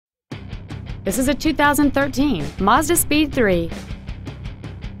This is a 2013 Mazda Speed 3.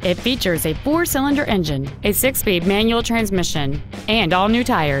 It features a 4-cylinder engine, a 6-speed manual transmission, and all new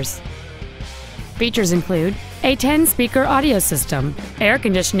tires. Features include a 10-speaker audio system, air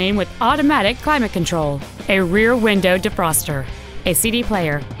conditioning with automatic climate control, a rear window defroster, a CD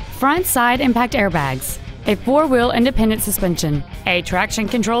player, front side impact airbags, a 4-wheel independent suspension, a traction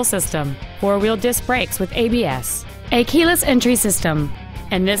control system, 4-wheel disc brakes with ABS, a keyless entry system,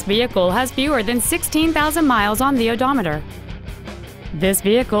 and this vehicle has fewer than 16,000 miles on the odometer. This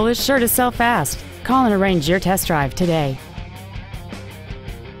vehicle is sure to sell fast. Call and arrange your test drive today.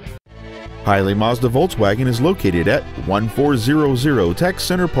 Hiley Mazda Volkswagen is located at 1400 Tech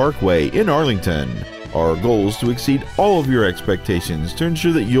Center Parkway in Arlington. Our goal is to exceed all of your expectations to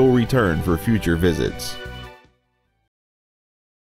ensure that you'll return for future visits.